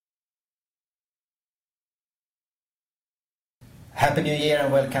Happy New Year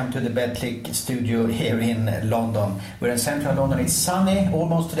and welcome to the Betclic studio here in London. We're in central London. It's sunny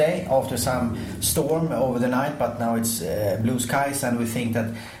almost today after some storm over the night, but now it's blue skies, and we think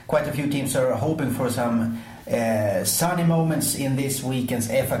that quite a few teams are hoping for some sunny moments in this weekend's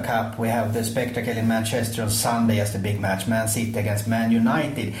FA Cup. We have the spectacle in Manchester on Sunday as the big match, Man City against Man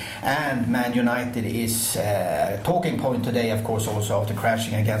United, and Man United is talking point today, of course, also after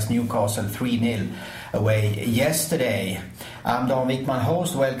crashing against Newcastle 3-0 away yesterday. I'm Dan Vikman,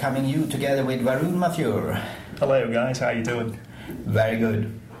 host, welcoming you together with Varun Mathure. Hello guys, how you doing? Very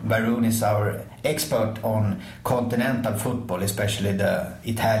good. Varun is our expert on continental football, especially the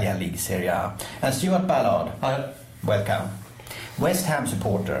Italian League, Serie. And Stuart Ballard. Hi. Welcome. West Ham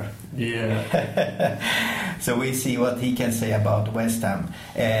supporter. Yeah. So we see what he can say about West Ham.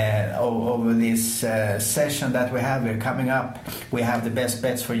 Over this session that we have here coming up, we have the best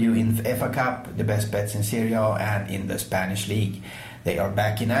bets for you in FA Cup, the best bets in Serie and in the Spanish League. They are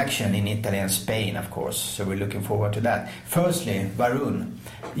back in action in Italy and Spain, of course, so we're looking forward to that. Firstly, Varun,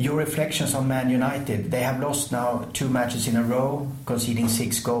 your reflections on Man United. They have lost now 2 matches in a row, conceding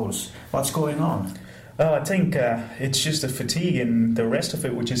 6 goals. What's going on? I think it's just the fatigue and the rest of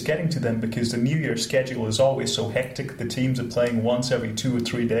it which is getting to them, because the New Year schedule is always so hectic. The teams are playing once every 2 or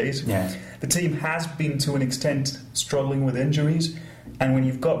 3 days. Yeah. The team has been, to an extent, struggling with injuries. And when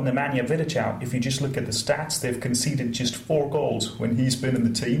you've got Nemanja Vidic out, if you just look at the stats, they've conceded just 4 goals when he's been in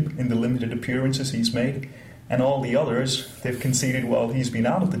the team, in the limited appearances he's made. And all the others, they've conceded while he's been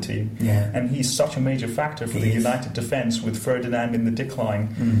out of the team. Yeah. And he's such a major factor for the United defence, with Ferdinand in the decline.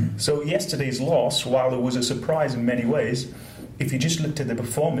 Mm-hmm. So yesterday's loss, while it was a surprise in many ways, if you just looked at the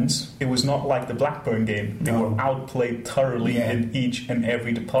performance, it was not like the Blackburn game. They were outplayed thoroughly in each and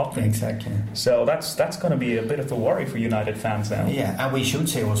every department. Exactly. So that's going to be a bit of a worry for United fans now. Yeah, and we should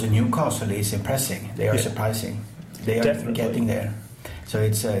say also Newcastle is impressing. They are surprising. They are getting there. So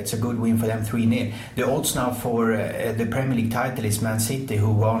it's a good win for them, 3-0. The odds now for the Premier League title is Man City,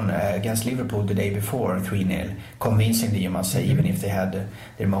 who won against Liverpool the day before, 3-0. Convincingly, you must say, even if they had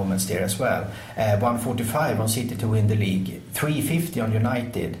their moments there as well. 145 on City to win the league, 350 on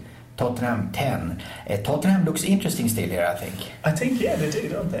United, Tottenham 10. Tottenham looks interesting still here, I think. I think, they do,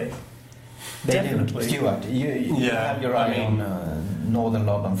 don't they? They Definitely. do. Stuart, you have your eye on Northern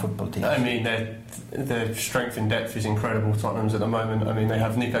London football teams. I mean, their strength in depth is incredible, Tottenham's at the moment. I mean, they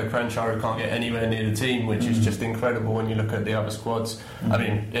have Nico Cranshaw, who can't get anywhere near the team, which is just incredible when you look at the other squads. I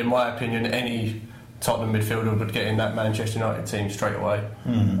mean, in my opinion, any Tottenham midfielder would get in that Manchester United team straight away.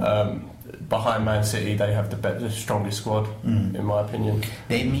 Behind Man City, they have the strongest squad, in my opinion.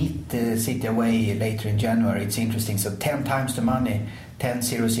 They meet City away later in January. It's interesting. So 10 times the money,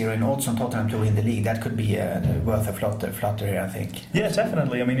 10-0-0 in odds on Tottenham to win the league. That could be worth a flutter here, I think. Yeah,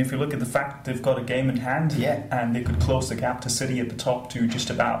 definitely. I mean, if you look at the fact they've got a game in hand, and they could close the gap to City at the top to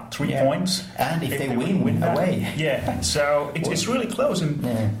just about 3 points. And if they win away. Yeah, so it's really close.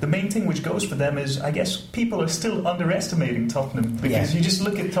 And the main thing which goes for them is, I guess, people are still underestimating Tottenham, because you just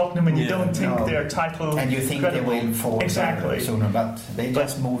look at Tottenham and you don't think they're title and you think credible. They will fall sooner, but they're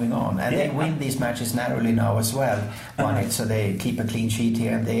just moving on. And they win these matches narrowly now as well. So they keep a clean sheet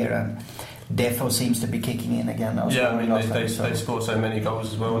here and there, and Defo seems to be kicking in again now. Yeah, I mean, they score so many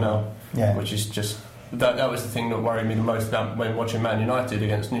goals as well now, which is just... That was the thing that worried me the most about when watching Man United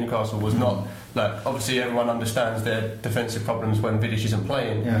against Newcastle, was not... Like, obviously everyone understands their defensive problems when Vidic isn't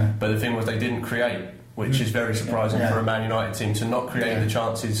playing, but the thing was they didn't create, which is very surprising for a Man United team. To not create the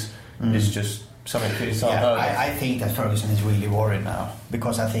chances is just... something is unheard of. I think that Ferguson is really worried now,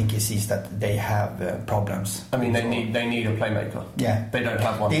 because I think he sees that they have problems. I mean, they need a playmaker. Yeah, they don't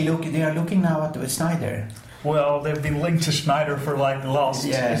have one. They are looking now at Sneijder. Well, they've been linked to Sneijder for like the last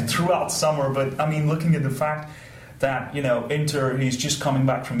throughout summer, but I mean, looking at the fact that, you know, Inter, he's just coming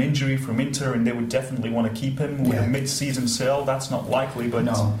back from injury from Inter, and they would definitely want to keep him with a mid-season sale. That's not likely, but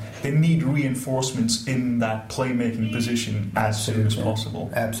they need reinforcements in that playmaking position as soon as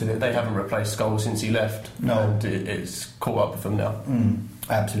possible. Absolutely. They haven't replaced Scholes since he left. No. And it's caught up with them now.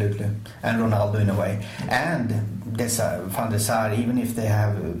 Absolutely. And Ronaldo in a way. And Van der Sar, even if they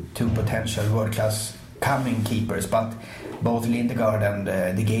have 2 potential world-class coming keepers, but both Lindegaard and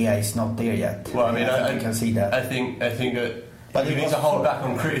De Gea is not there yet. Well, I mean, I can see that. I think that. But you need to hold back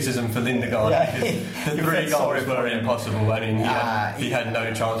on criticism for Lindegaard. Because the 3 goals were impossible. I mean, he had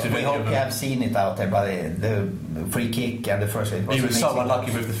no chance of it. We hope you have seen it out there, but the free kick and the first... He was so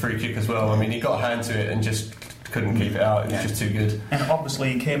unlucky with the free kick as well. I mean, he got a hand to it and just couldn't keep it out. It was just too good. And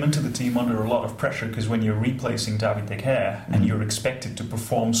obviously he came into the team under a lot of pressure, because when you're replacing David De Gea and you're expected to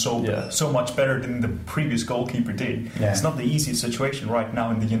perform so much better than the previous goalkeeper did, it's not the easiest situation right now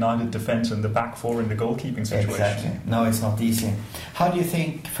in the United defence and the back four in the goalkeeping situation. Exactly. No, it's not easy. How do you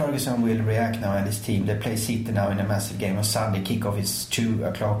think Ferguson will react now in this team? They play City now in a massive game on Sunday. Kickoff is 2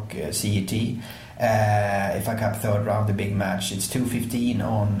 o'clock CET. FA Cup third round, the big match. It's 2:15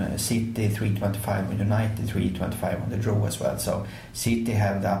 on City, 3:25 on United, 3:25 on the draw as well. So City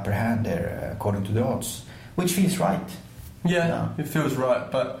have the upper hand there, according to the odds, which feels right. Yeah, it feels right.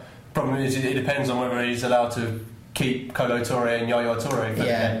 But problem is, it depends on whether he's allowed to keep Kolo Touré and Yaya Touré for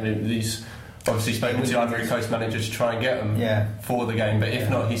the game. He's obviously spoken to the Ivory Coast manager to try and get them for the game, but if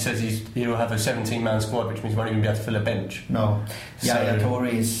not, he says he'll have a 17-man squad, which means he won't even be able to fill a bench. No, Yaya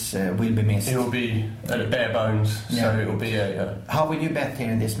Touré will be missed. He'll be at a bare bones, so it'll be a... How will you bet here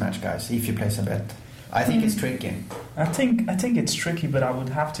in this match, guys, if you place a bet? I think it's tricky. I think it's tricky, but I would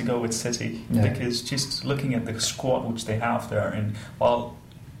have to go with City, because just looking at the squad which they have there, and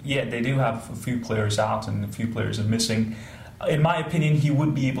they do have a few players out and a few players are missing. In my opinion, he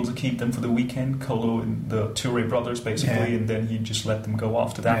would be able to keep them for the weekend, Kolo and the Touré brothers, basically, and then he'd just let them go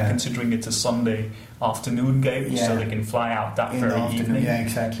after that, considering it's a Sunday afternoon game, so they can fly out that very evening. Yeah,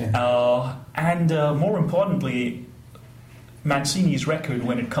 exactly. And more importantly, Mancini's record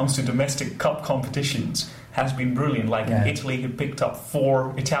when it comes to domestic cup competitions has been brilliant. Like Italy, he picked up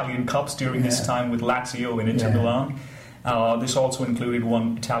 4 Italian cups during his time with Lazio and Inter Milan. This also included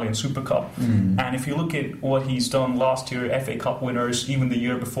 1 Italian Super Cup. And if you look at what he's done last year, FA Cup winners, even the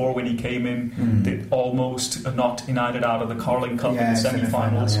year before when he came in, they almost knocked United out of the Carling Cup in the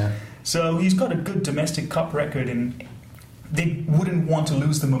semi-finals. So he's got a good domestic cup record, and they wouldn't want to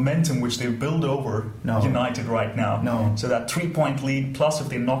lose the momentum which they've built over United right now. So that 3-point lead, plus if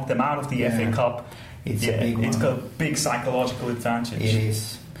they knock them out of the FA Cup, it's got a big psychological advantage. It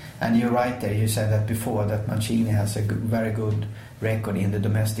is. And you're right there, you said that before, that Mancini has a very good record in the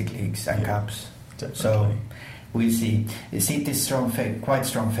domestic leagues and cups. Definitely. So we'll see. City's quite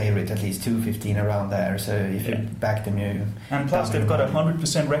strong favourite, at least 2.15 around there. So if you back them, and plus they've got a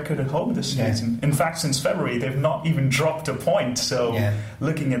 100% record at home this season. In fact, since February they've not even dropped a point. So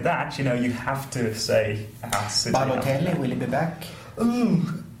looking at that, you have to say, City. Balotelli, will he be back?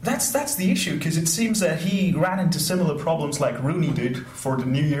 That's the issue, because it seems that he ran into similar problems like Rooney did for the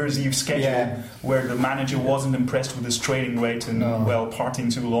New Year's Eve schedule, where the manager wasn't impressed with his training rate and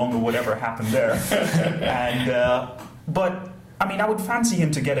partying too long or whatever happened there. But I mean, I would fancy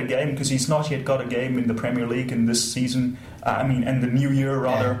him to get a game, because he's not yet got a game in the Premier League in this season. And the New Year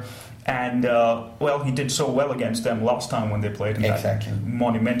rather. And he did so well against them last time when they played in that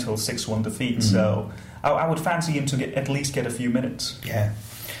monumental 6-1 defeat. So I would fancy him to at least get a few minutes. Yeah.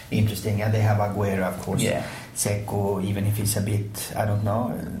 Interesting, and they have Aguero, of course. Seco, even if he's a bit, I don't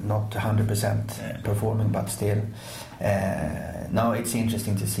know, not 100% performing, but still. No, it's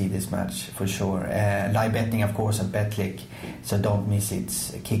interesting to see this match for sure. Live betting, of course, at Betclic, so don't miss it.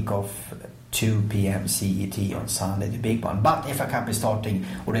 Kickoff 2 p.m. CET on Sunday, the big one. But FA Cup is starting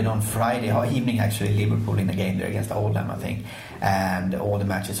already on Friday evening, actually. Liverpool in the game there against Oldham, I think. And all the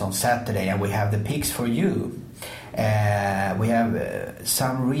matches on Saturday, and we have the picks for you. We have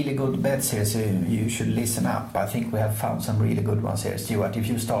some really good bets here, so you should listen up. I think we have found some really good ones here. Stuart, if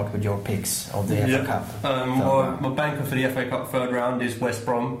you start with your picks of the FA Cup. My banker for the FA Cup third round is West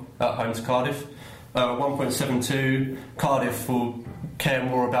Brom at home to Cardiff. 1.72. Cardiff will care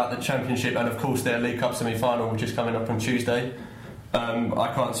more about the Championship and of course their League Cup semi-final, which is coming up on Tuesday.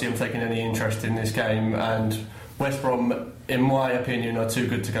 I can't see them taking any interest in this game, and West Brom, in my opinion, are too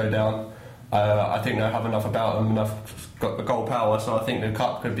good to go down. I think they have enough about them, got the goal power, so I think the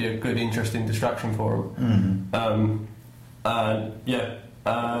Cup could be a good, interesting distraction for them.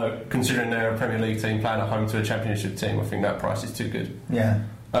 Considering they're a Premier League team playing at home to a Championship team, I think that price is too good.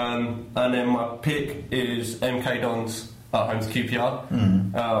 And then my pick is MK Dons at home to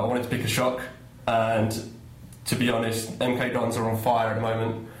QPR. I wanted to pick a shock, and to be honest, MK Dons are on fire at the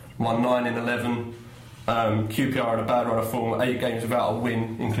moment. Won 9 in 11. QPR in a bad run of form, 8 games without a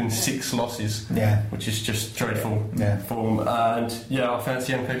win, including 6 losses, which is just dreadful form. And I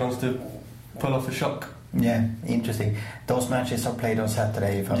fancy MK Dons to pull off a shock. Yeah, interesting. Those matches are played on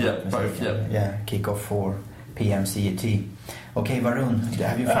Saturday, if I'm not mistaken. Both, kick off 4 p.m. CET. Okay, Varun,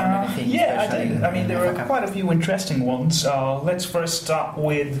 have you found anything? Yeah, I did. I mean, there were quite a few interesting ones. Let's first start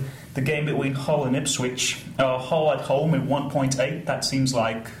with the game between Hull and Ipswich. Hull at home at 1.8. That seems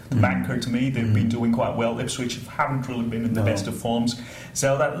like the banker to me. They've been doing quite well. Ipswich haven't really been in the best of forms.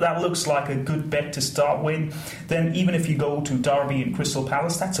 So that looks like a good bet to start with. Then even if you go to Derby and Crystal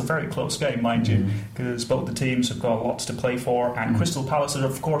Palace, that's a very close game, mind you, because both the teams have got lots to play for. And Crystal Palace are,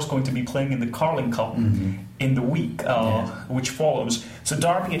 of course, going to be playing in the Carling Cup in the week which follows. So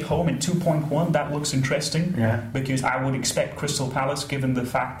Derby at home at 2.1, that looks interesting because I would expect Crystal Palace, given the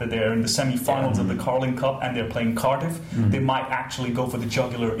fact that they're in the semi-finals of the Carling Cup and they're playing Cardiff, they might actually go for the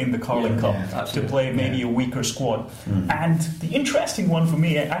jugular in the Carling Cup to play maybe a weaker squad. And the interesting one for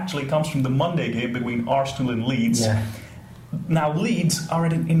me actually comes from the Monday game between Arsenal and Leeds. Now Leeds are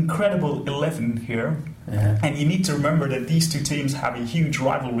at an incredible 11 here. And you need to remember that these two teams have a huge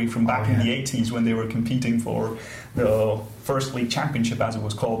rivalry from back in the 80s when they were competing for the First League Championship, as it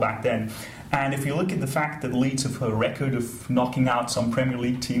was called back then. And if you look at the fact that Leeds have a record of knocking out some Premier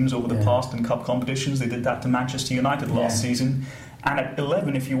League teams over the past in cup competitions, they did that to Manchester United last season. And at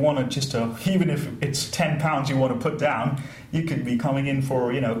 11, if you want to just, even if it's £10 you want to put down, you could be coming in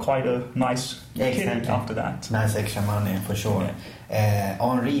for, quite a nice kit after that. Nice extra money, for sure.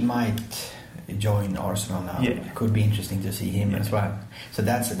 Henry might join Arsenal now. Could be interesting to see him as well. So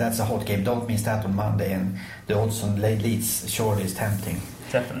that's a hot game. Don't miss that on Monday. And the odds on Leeds surely is tempting.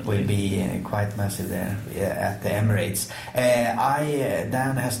 Definitely. Will be quite massive there at the Emirates.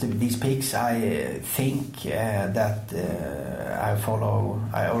 Dan has these picks. I think that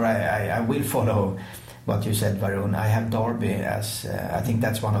I will follow what you said, Varun. I have Derby as I think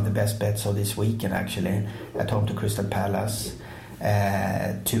that's one of the best bets of this weekend, actually, at home to Crystal Palace.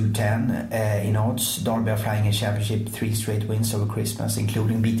 210 in odds. Derby are flying in Championship, 3 straight wins over Christmas,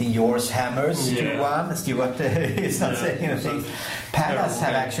 including beating yours Hammers 2-1. Stuart is not saying anything. Palace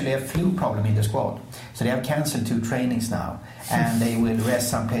have actually a flu problem in the squad, so they have cancelled 2 trainings now, and they will rest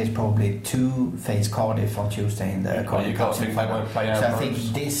some players probably to face Cardiff on Tuesday in the Cardiff Cup. So I think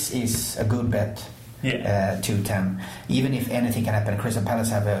this is a good bet. 210. Even if anything can happen, Crystal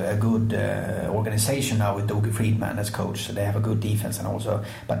Palace have a good organisation now with Dougie Friedman as coach, so they have a good defence, and also,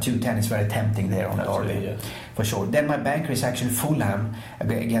 but 210 is very tempting there on Derby for sure. Then my banker is actually Fulham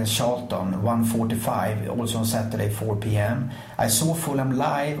against Charlton, 145, also on Saturday 4 p.m. I saw Fulham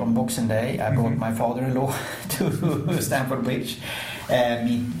live on Boxing Day. I brought my father-in-law to Stamford Bridge,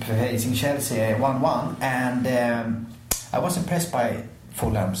 facing Chelsea 1-1, and I was impressed by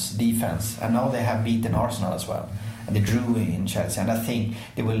Fulham's defense, and now they have beaten Arsenal as well, and they drew in Chelsea, and I think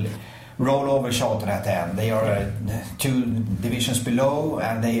they will roll over Charlton at the end. They are 2 divisions below,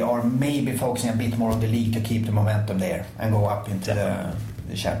 and they are maybe focusing a bit more on the league to keep the momentum there and go up into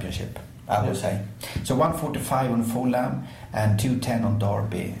the Championship, I would say. So 145 on Fulham and 210 on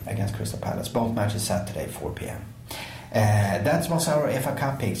Derby against Crystal Palace. Both matches Saturday 4 p.m. That was our FA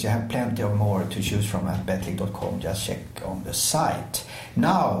Cup picks. You have plenty of more to choose from at becklic.com. Just check on the site.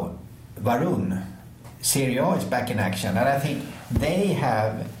 Now, Varun, Serie A is back in action, and I think they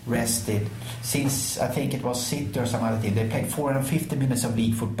have rested since, I think it was City or some other team. They played 450 minutes of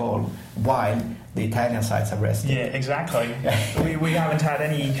league football while the Italian sides have rested. Yeah, exactly. we haven't had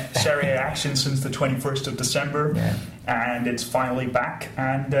any Serie A action since the 21st of December, and it's finally back.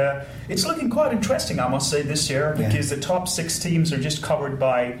 And it's looking quite interesting, I must say, this year, because the top 6 teams are just covered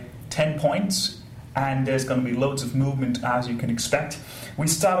by 10 points, and there's going to be loads of movement, as you can expect. We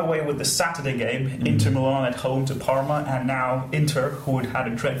start away with the Saturday game, Inter Milan at home to Parma, and now Inter, who had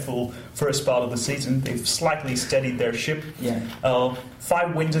a dreadful first part of the season, they've slightly steadied their ship.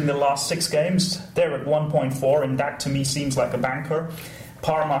 5 wins in the last 6 games. They're at 1.4, and that to me seems like a banker.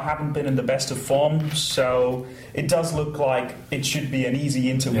 Parma haven't been in the best of form, so it does look like it should be an easy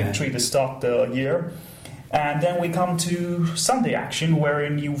Inter victory to start the year. And then we come to Sunday action,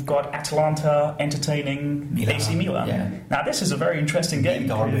 wherein you've got Atalanta entertaining AC Milan. Now, this is a very interesting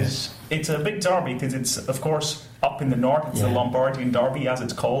game. It's a big derby because it's, of course, up in the north. It's the Lombardian derby, as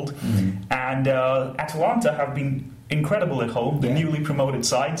it's called. And Atalanta have been incredible at home, the newly promoted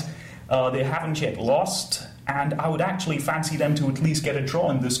side. They haven't yet lost, and I would actually fancy them to at least get a draw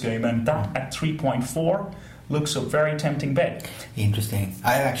in this game, and that at 3.4 looks a very tempting bet. Interesting.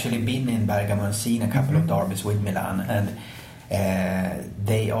 I've actually been in Bergamo and seen a couple of derbies with Milan, and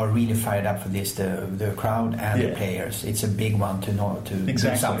they are really fired up for this, the crowd and the players. It's a big one to do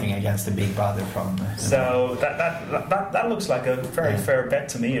something against the big brother from... So that looks like a very fair bet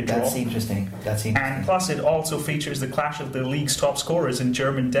to me, a draw. That's interesting. And plus it also features the clash of the league's top scorers in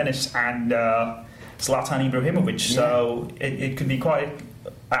German Dennis and Zlatan Ibrahimovic, so it could be quite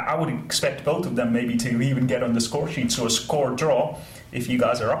I would expect both of them maybe to even get on the score sheet. So a score draw, if you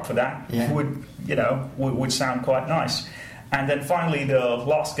guys are up for that, would sound quite nice. And then finally, the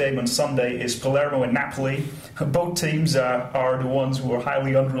last game on Sunday is Palermo and Napoli. Both teams are the ones who are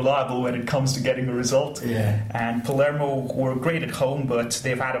highly unreliable when it comes to getting a result. Yeah. And Palermo were great at home, but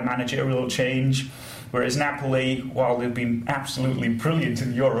they've had a managerial change. Whereas Napoli, while they've been absolutely brilliant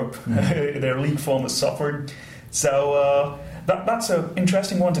in Europe, their league form has suffered. So that's an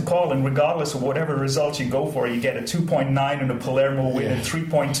interesting one to call, and regardless of whatever result you go for, you get a 2.9 on a Palermo win, a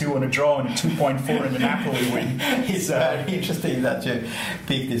 3.2 on a draw, and a 2.4 on the Napoli win. It's very interesting that you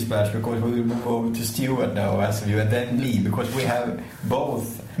picked this match, because we will move over to Stuart now, as you, and then me, because we have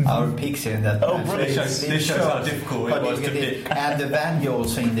both our picks in that match. Brilliant. This shows how difficult it was to pick. And the value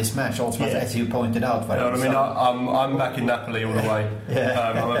also in this match, also, as you pointed out. Varun. I'm back in Napoli all the way.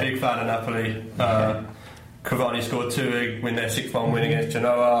 I'm a big fan of Napoli. Cavani scored 2 win their 6-1 win against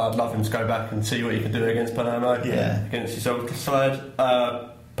Genoa. I'd love him to go back and see what he can do against Palermo, against his old side.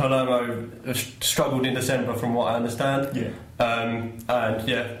 Palermo struggled in December, from what I understand.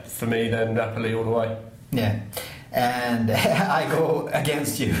 For me, then Napoli all the way. And I go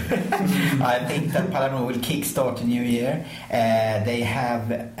against you. I think that Palermo will kickstart the new year. They have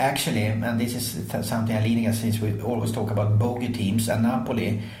actually, and this is something I'm leaning at, since we always talk about bogey teams, and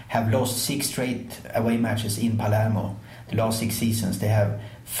Napoli have lost 6 straight away matches in Palermo. The last 6 seasons, they have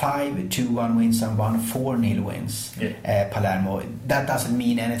 5 2-1 wins and 1 4-0 wins. Palermo. That doesn't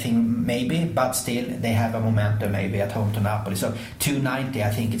mean anything, maybe, but still they have a momentum maybe at home to Napoli. So 290, I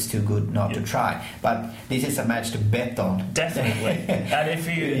think it's too good not to try. But this is a match to bet on. Definitely. And if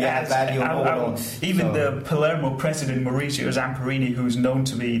you the Palermo president Maurizio Zamperini, who's known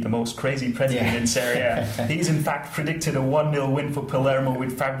to be the most crazy president in Serie, he's in fact predicted a 1-0 win for Palermo,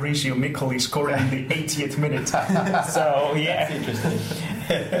 with Fabrizio Miccoli scoring in the 80th minute. So that's interesting.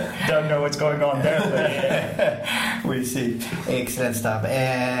 Don't know what's going on there, but we'll see. Excellent stuff.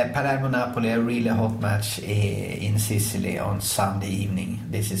 Palermo-Napoli, a really hot match in Sicily on Sunday evening.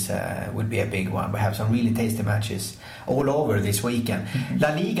 This is would be a big one. We have some really tasty matches all over this weekend. La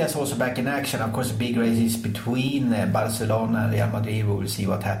Liga is also back in action. Of course, the big race is between Barcelona and Real Madrid. We will see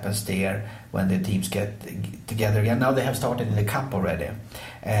what happens there when the teams get together again. Now they have started in the Cup already.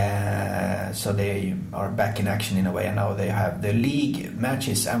 So they are back in action in a way, and now they have the league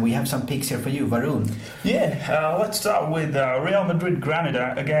matches, and we have some picks here for you, Varun. Let's start with Real Madrid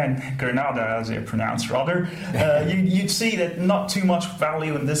Granada as they pronounce rather. You'd see that not too much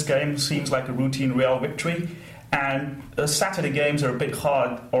value in this game. Seems like a routine Real victory, and Saturday games are a bit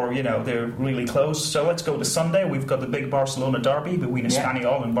hard, or they're really close. So let's go to Sunday. We've got the big Barcelona derby between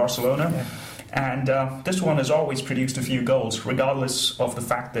Espanyol and Barcelona. And this one has always produced a few goals, regardless of the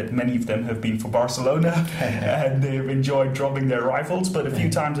fact that many of them have been for Barcelona and they've enjoyed dropping their rivals. But a few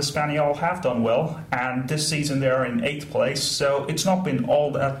times Espanyol have done well, and this season they are in 8th place, so it's not been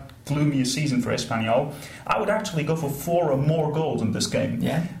all that gloomy a season for Espanyol. I would actually go for 4 or more goals in this game,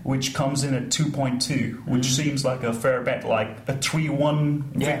 which comes in at 2.2, which seems like a fair bet. Like a 3-1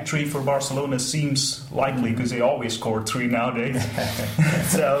 victory for Barcelona seems likely, because they always score 3 nowadays.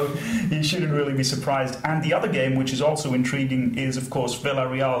 So you shouldn't really be surprised. And the other game, which is also intriguing, is of course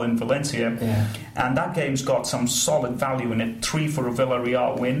Villarreal and Valencia. And that game's got some solid value in it. 3 for a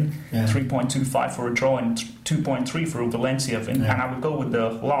Villarreal win, 3.25 for a draw, and 2.3 for a Valencia win. And I would go with the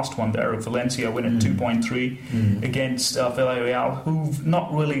last one there, a Valencia win at 2.3 against Villarreal, who've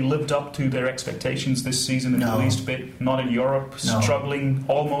not really lived up to their expectations this season in the least bit. Not in Europe, struggling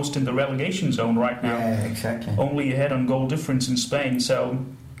almost in the relegation zone right now. Exactly. Only ahead on goal difference in Spain. So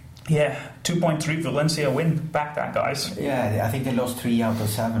 2.3 Valencia win. Back that, guys. I think they lost 3 out of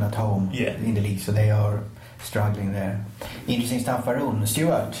 7 at home in the league, so they are struggling there. Interesting stuff, Varun.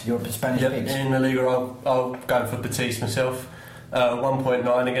 Stuart, your Spanish picks. In the Liga, I'll go for Betis myself.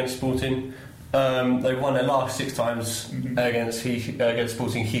 1.9 against Sporting. They've won their last 6 times against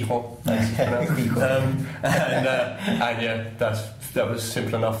Sporting Gijón. That was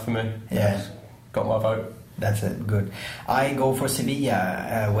simple enough for me. Got my vote. That's good. I go for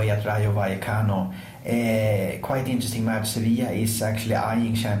Sevilla away at Rayo Vallecano. Quite interesting match. Sevilla is actually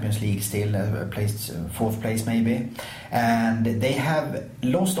eyeing Champions League still, placed 4th place maybe, and they have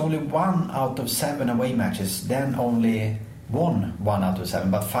lost only 1 out of 7 away matches, then only won 1 out of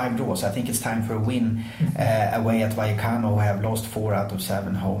 7, but 5 draws. I think it's time for a win away at Vallecano, who have lost 4 out of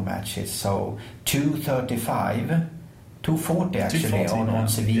 7 home matches. So 240 actually on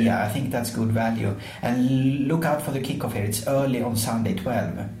Sevilla. I think that's good value. And look out for the kickoff here. It's early on Sunday,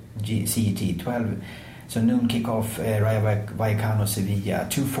 12 CET, 12. So noon kickoff, Rayo Vallecano, Sevilla.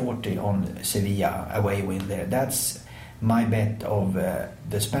 240 on Sevilla away win there. That's my bet of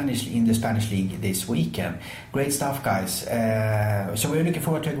the Spanish league this weekend. Great stuff, guys. So we're looking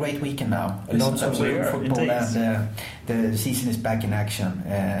forward to a great weekend now. Lots of football, indeed. And the season is back in action.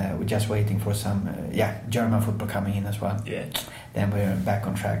 We're just waiting for some German football coming in as well. Yeah. Then we're back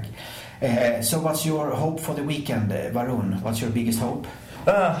on track. So what's your hope for the weekend, Varun? What's your biggest hope?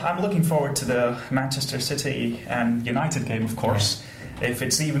 I'm looking forward to the Manchester City and United game, of course. Yeah. If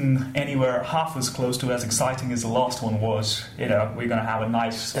it's even anywhere half as close to as exciting as the last one was, we're going to have a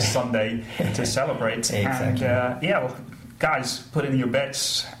nice Sunday to celebrate. Exactly. And guys, put in your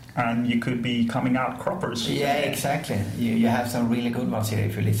bets, and you could be coming out croppers. Yeah, exactly. You have some really good ones here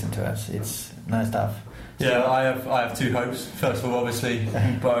if you listen to us. It's nice stuff. Yeah, I have two hopes. First of all, obviously,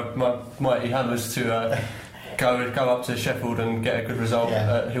 my mighty Hammers to go up to Sheffield and get a good result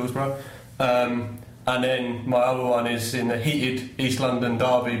at Hillsborough. And then my other one is in the heated East London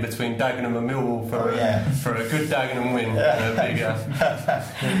derby between Dagenham and Millwall for a good Dagenham win.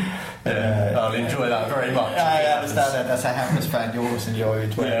 I'll enjoy that very much. I understand that. As a Hammers fan, you always enjoy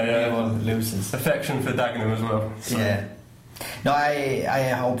it when Millwall loses. Affection for Dagenham as well. So. Yeah. No, I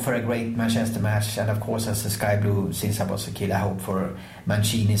hope for a great Manchester match, and of course, as a Sky Blue, since I was a kid, I hope for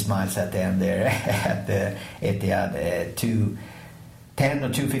Mancini smiles at the end there at the Etihad. 2:10 or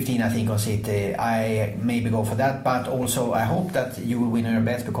 2:15, I think, on City. I maybe go for that, but also I hope that you will win your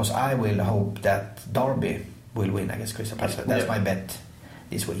bets, because I will hope that Derby will win against Crystal Palace. That's my bet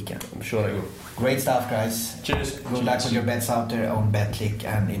this weekend. I'm sure they will. Great stuff, guys. Cheers. Good luck with your bets out there on Betclic,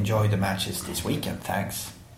 and enjoy the matches this weekend. Thanks.